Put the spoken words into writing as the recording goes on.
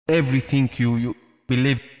everything you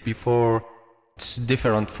believed before, it's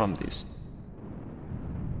different from this.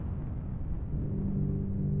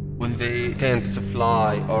 When they tend to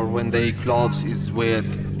fly or when their clothes is wet,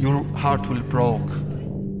 your heart will break.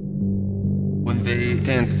 When they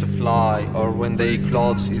tend to fly or when their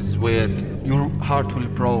clothes is wet, your heart will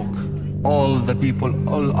break. All the people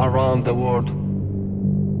all around the world,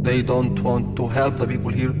 they don't want to help the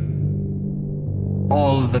people here.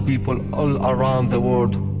 All the people all around the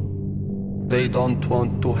world, they don't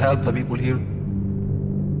want to help the people here.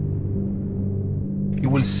 You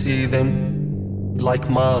will see them like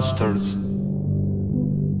masters.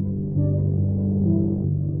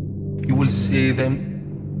 You will see them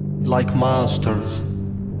like masters.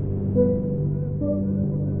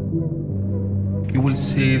 You will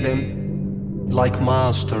see them like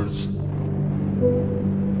masters.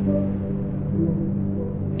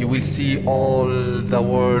 You will see all the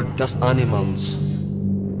world just animals.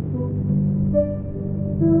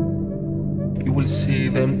 You will see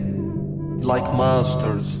them like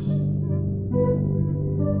masters.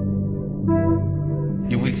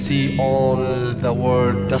 You will see all the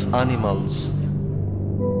world just animals.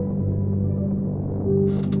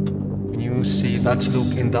 When you see that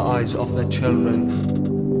look in the eyes of the children,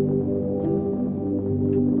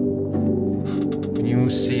 when you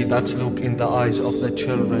see that look in the eyes of the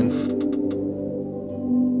children,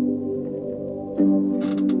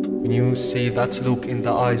 when you see that look in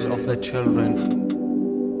the eyes of the children,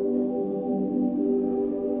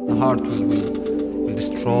 the heart will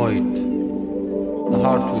destroy it. The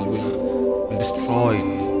heart will destroy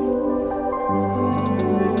it.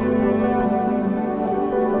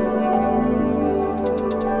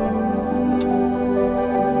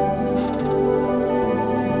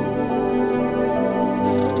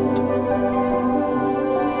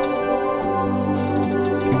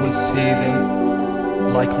 You will see them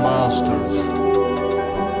like masters.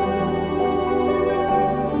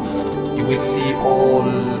 You will see all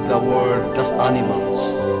the world just animals.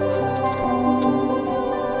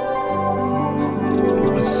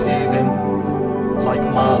 See them like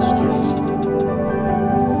masters.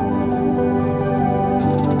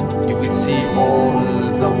 You will see all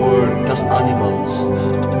the world just animals.